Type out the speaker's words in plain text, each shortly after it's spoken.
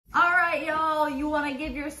want to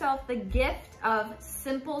give yourself the gift of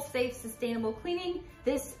simple, safe, sustainable cleaning,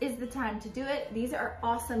 this is the time to do it. These are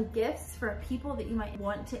awesome gifts for people that you might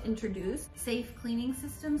want to introduce safe cleaning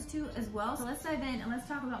systems to as well. So let's dive in and let's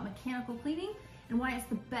talk about mechanical cleaning and why it's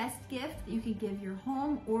the best gift that you could give your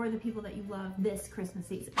home or the people that you love this Christmas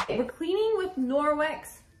season. We're cleaning with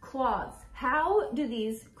Norwex Cloths. How do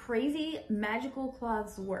these crazy magical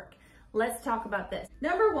cloths work? Let's talk about this.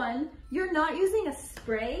 Number one, you're not using a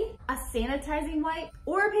spray, a sanitizing wipe,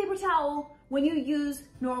 or a paper towel when you use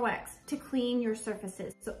Norwex to clean your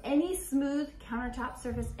surfaces. So any smooth countertop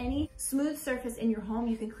surface, any smooth surface in your home,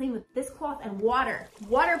 you can clean with this cloth and water.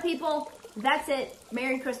 Water, people, that's it.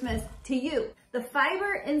 Merry Christmas to you. The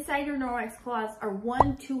fiber inside your Norwex cloths are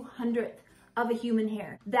 1/200th of a human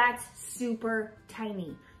hair. That's super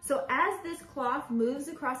tiny. So as this cloth moves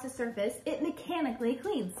across the surface, it mechanically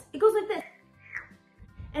cleans. It goes like this.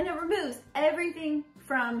 And it removes everything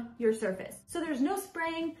from your surface. So there's no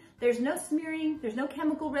spraying, there's no smearing, there's no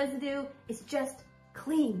chemical residue. It's just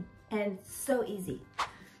clean and so easy.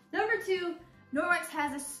 Number two, Norwex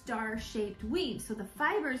has a star-shaped weave. So the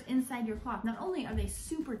fibers inside your cloth, not only are they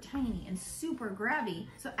super tiny and super grabby,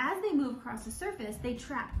 so as they move across the surface, they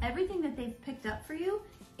trap everything that they've picked up for you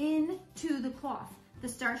into the cloth. The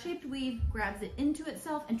star-shaped weave grabs it into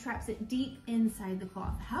itself and traps it deep inside the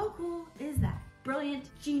cloth. How cool is that? Brilliant,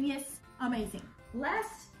 genius, amazing.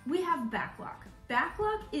 Last, we have BacLock.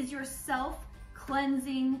 BacLock is your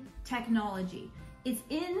self-cleansing technology. It's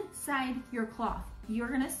inside your cloth. You're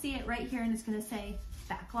gonna see it right here and it's gonna say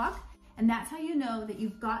BacLock. And that's how you know that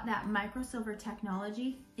you've got that microsilver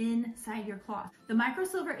technology inside your cloth. The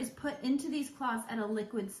microsilver is put into these cloths at a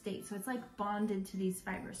liquid state. So it's like bonded to these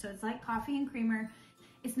fibers. So it's like coffee and creamer.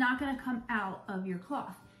 It's not gonna come out of your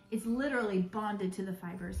cloth. It's literally bonded to the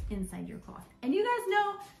fibers inside your cloth. And you guys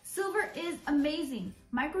know silver is amazing.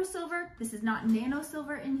 Microsilver, this is not nano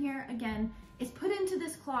silver in here. Again, it's put into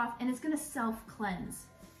this cloth and it's gonna self-cleanse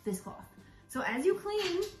this cloth. So as you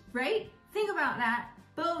clean, right? Think about that,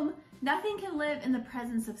 boom, nothing can live in the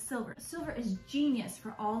presence of silver. Silver is genius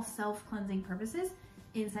for all self-cleansing purposes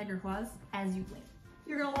inside your cloths as you clean.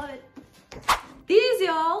 You're gonna love it. These,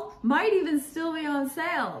 y'all, might even still be on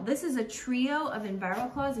sale. This is a trio of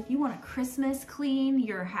EnviroCloths. If you want to Christmas clean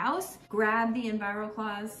your house, grab the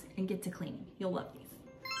EnviroCloths and get to cleaning. You'll love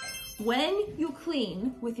these. When you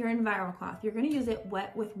clean with your EnviroCloth, you're gonna use it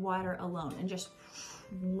wet with water alone and just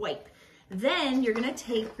wipe. Then you're gonna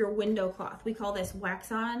take your window cloth. We call this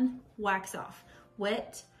wax on, wax off,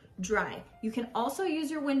 wet, dry. You can also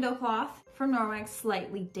use your window cloth from Norwex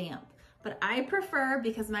slightly damp. But I prefer,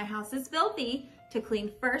 because my house is filthy, to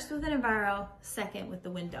clean first with an Enviro, second with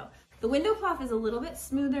the window. The window cloth is a little bit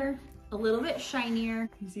smoother, a little bit shinier.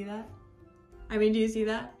 You see that? I mean, do you see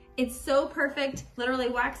that? It's so perfect, literally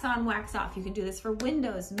wax on, wax off. You can do this for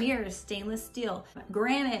windows, mirrors, stainless steel,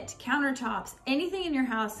 granite, countertops, anything in your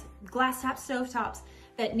house, glass tops, stove tops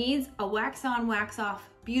that needs a wax on, wax off,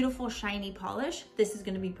 beautiful shiny polish. This is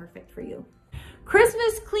gonna be perfect for you.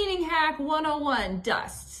 Christmas cleaning hack 101,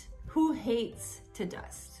 dust. Who hates to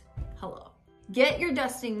dust? Hello. Get your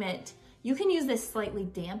dusting mitt. You can use this slightly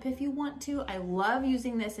damp if you want to. I love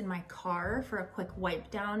using this in my car for a quick wipe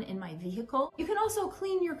down in my vehicle. You can also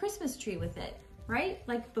clean your Christmas tree with it, right?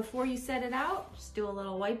 Like before you set it out, just do a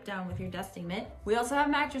little wipe down with your dusting mitt. We also have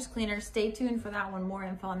mattress cleaners. Stay tuned for that one. More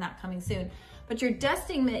info on that coming soon. But your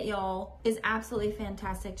dusting mitt, y'all, is absolutely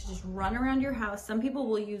fantastic to just run around your house. Some people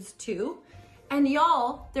will use two. And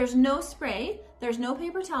y'all, there's no spray, there's no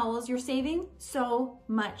paper towels. You're saving so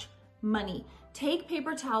much money. Take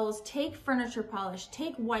paper towels, take furniture polish,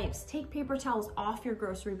 take wipes, take paper towels off your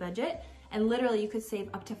grocery budget, and literally you could save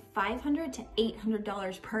up to $500 to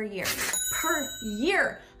 $800 per year. Per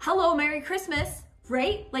year. Hello, Merry Christmas,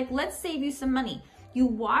 right? Like, let's save you some money. You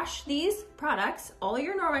wash these products, all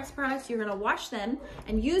your Norwex products, you're gonna wash them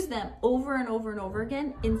and use them over and over and over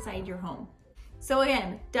again inside your home. So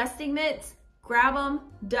again, dusting mitts, grab them,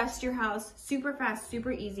 dust your house, super fast,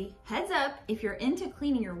 super easy. Heads up, if you're into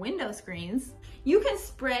cleaning your window screens, you can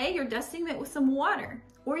spray your dusting mitt with some water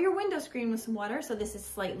or your window screen with some water. So this is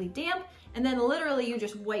slightly damp. And then literally you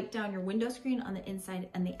just wipe down your window screen on the inside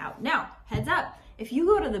and the out. Now, heads up, if you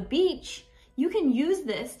go to the beach, you can use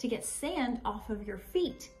this to get sand off of your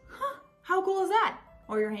feet. Huh, how cool is that?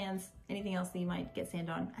 Or your hands, anything else that you might get sand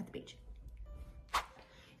on at the beach.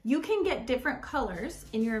 You can get different colors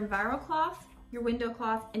in your EnviroCloth, your window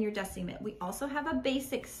cloth, and your dusting mitt. We also have a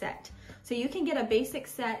basic set. So you can get a basic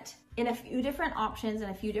set in a few different options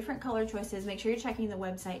and a few different color choices. Make sure you're checking the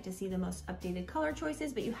website to see the most updated color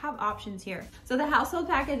choices, but you have options here. So the household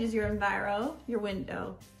package is your Enviro, your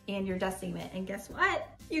window, and your dusting mitt. And guess what?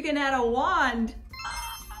 You can add a wand.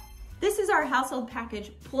 This is our household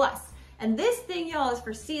package plus. And this thing, y'all, is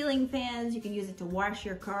for ceiling fans. You can use it to wash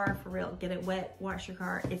your car, for real. Get it wet, wash your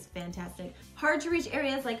car. It's fantastic. Hard to reach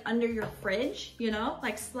areas like under your fridge, you know,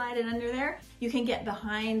 like slide it under there. You can get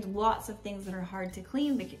behind lots of things that are hard to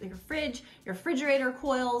clean, like your fridge, your refrigerator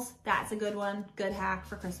coils. That's a good one. Good hack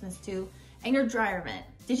for Christmas too. And your dryer vent.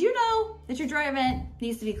 Did you know that your dryer vent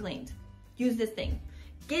needs to be cleaned? Use this thing.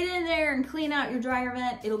 Get in there and clean out your dryer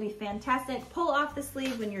vent. It'll be fantastic. Pull off the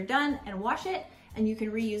sleeve when you're done and wash it. And you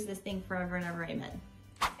can reuse this thing forever and ever, amen.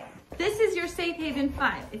 This is your Safe Haven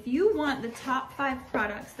 5. If you want the top 5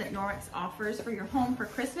 products that Norwex offers for your home for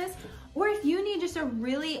Christmas, or if you need just a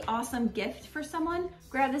really awesome gift for someone,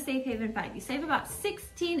 grab the Safe Haven 5. You save about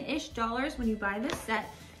 $16-ish when you buy this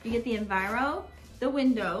set. You get the Enviro, the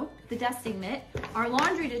window, the dusting mitt, our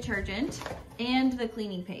laundry detergent, and the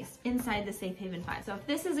cleaning paste inside the Safe Haven 5. So if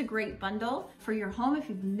this is a great bundle for your home, if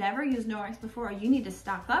you've never used Norwex before or you need to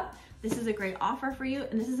stock up, this is a great offer for you,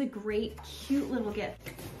 and this is a great, cute little gift.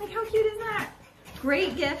 Like, how cute is that?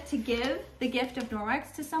 Great gift to give the gift of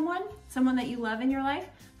Norwex to someone that you love in your life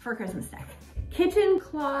for Christmas Day. Kitchen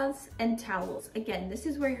cloths and towels. Again, this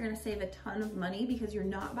is where you're gonna save a ton of money because you're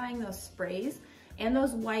not buying those sprays and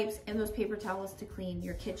those wipes and those paper towels to clean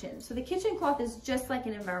your kitchen. So the kitchen cloth is just like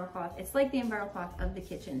an Enviro cloth. It's like the Enviro cloth of the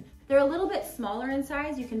kitchen. They're a little bit smaller in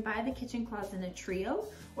size. You can buy the kitchen cloths in a trio,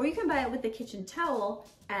 or you can buy it with the kitchen towel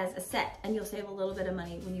as a set, and you'll save a little bit of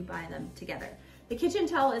money when you buy them together. The kitchen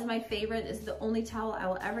towel is my favorite. It's the only towel I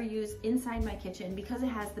will ever use inside my kitchen because it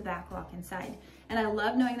has the BacLock inside. And I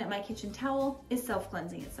love knowing that my kitchen towel is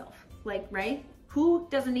self-cleansing itself. Like, right? Who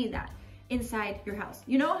doesn't need that inside your house?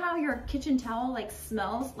 You know how your kitchen towel like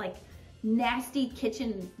smells like nasty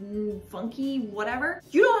kitchen, funky, whatever?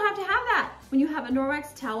 You don't have to have that. When you have a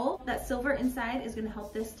Norwex towel, that silver inside is gonna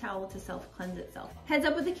help this towel to self-cleanse itself. Heads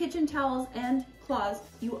up with the kitchen towels and cloths,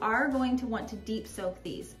 you are going to want to deep soak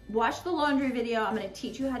these. Watch the laundry video. I'm gonna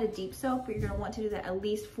teach you how to deep soak, but you're gonna want to do that at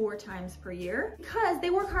least 4 times per year because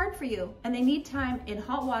they work hard for you and they need time in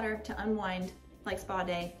hot water to unwind like spa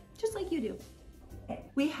day, just like you do.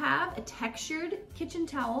 We have a textured kitchen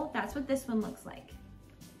towel. That's what this one looks like.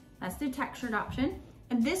 That's the textured option.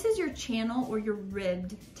 And this is your channel or your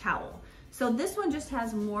ribbed towel. So this one just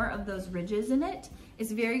has more of those ridges in it.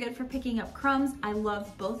 It's very good for picking up crumbs. I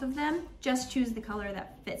love both of them. Just choose the color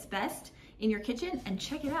that fits best in your kitchen and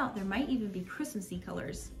check it out. There might even be Christmassy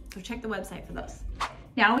colors. So check the website for those.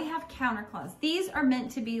 Now we have counter cloths. These are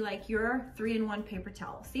meant to be like your 3-in-1 paper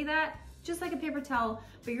towel. See that? Just like a paper towel,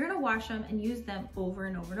 but you're gonna wash them and use them over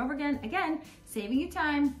and over and over again. Again, saving you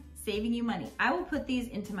time, saving you money. I will put these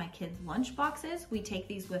into my kids' lunch boxes. We take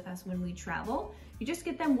these with us when we travel. You just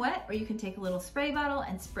get them wet, or you can take a little spray bottle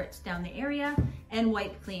and spritz down the area and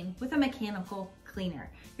wipe clean with a mechanical cleaner.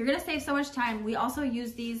 You're gonna save so much time. We also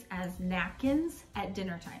use these as napkins at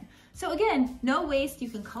dinner time. So again, no waste. You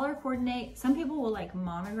can color coordinate. Some people will like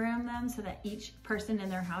monogram them so that each person in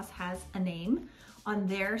their house has a name on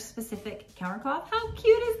their specific countercloth. How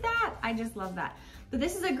cute is that? I just love that. But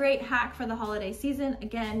this is a great hack for the holiday season.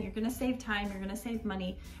 Again, you're gonna save time, you're gonna save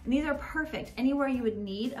money, and these are perfect. Anywhere you would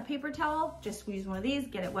need a paper towel, just use one of these,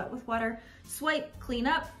 get it wet with water, swipe, clean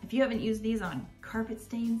up. If you haven't used these on carpet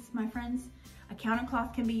stains, my friends, a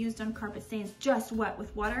countercloth can be used on carpet stains just wet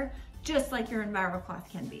with water, just like your Enviro cloth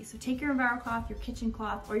can be. So take your Enviro cloth, your kitchen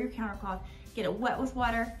cloth, or your countercloth, get it wet with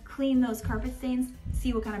water, clean those carpet stains,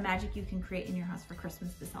 see what kind of magic you can create in your house for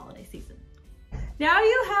Christmas this holiday season. Now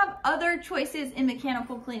you have other choices in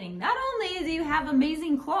mechanical cleaning. Not only do you have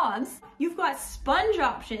amazing cloths, you've got sponge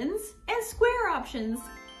options and square options.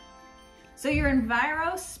 So your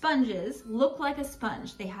Enviro sponges look like a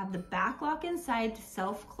sponge. They have the BacLock inside to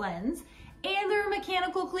self-cleanse, and they're a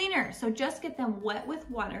mechanical cleaner. So just get them wet with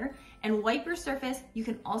water and wipe your surface. You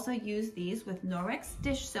can also use these with Norwex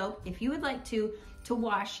dish soap if you would like to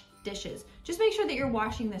wash dishes. Just make sure that you're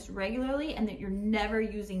washing this regularly and that you're never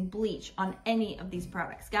using bleach on any of these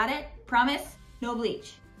products. Got it? Promise? No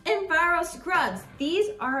bleach. Enviro scrubs. These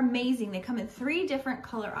are amazing. They come in 3 different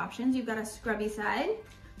color options. You've got a scrubby side.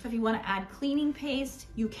 So if you want to add cleaning paste,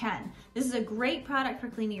 you can. This is a great product for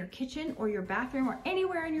cleaning your kitchen or your bathroom or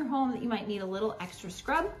anywhere in your home that you might need a little extra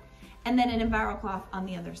scrub. And then an Enviro cloth on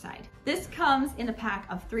the other side. This comes in a pack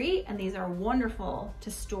of 3, and these are wonderful to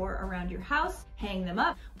store around your house, hang them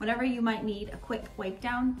up, whenever you might need a quick wipe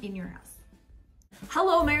down in your house.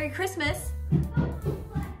 Hello, Merry Christmas.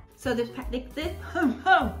 So we're shooting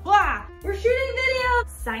video.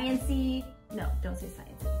 Sciencey, no, don't say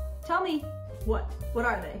sciencey. Tell me, what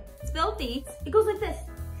are they? It's filthy. It goes like this.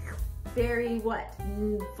 Very what?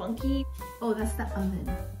 Funky. Oh, that's the oven.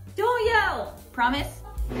 Don't yell. Promise?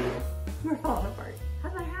 We're falling apart.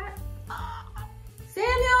 How's my hat?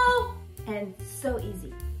 Samuel! And so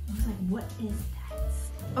easy. I was like, what is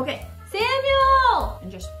that? Okay, Samuel!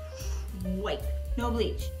 And just wipe. No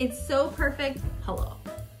bleach. It's so perfect. Hello,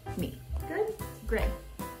 me. Good? Great.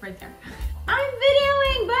 Right there. I'm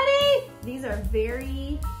videoing, buddy! These are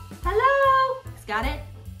very... Hello! Got it?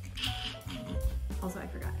 Also, I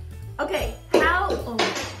forgot. Okay, how... Oh.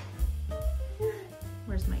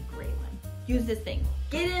 Where's my gray one? Use this thing.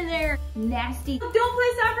 Get in there, nasty. Don't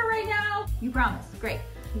play soccer right now. You promise. Great.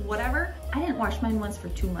 Whatever. I didn't wash mine once for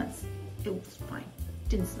 2 months. It was fine.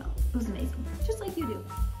 Didn't smell. It was amazing. Just like you do.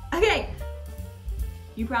 Okay.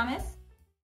 You promise?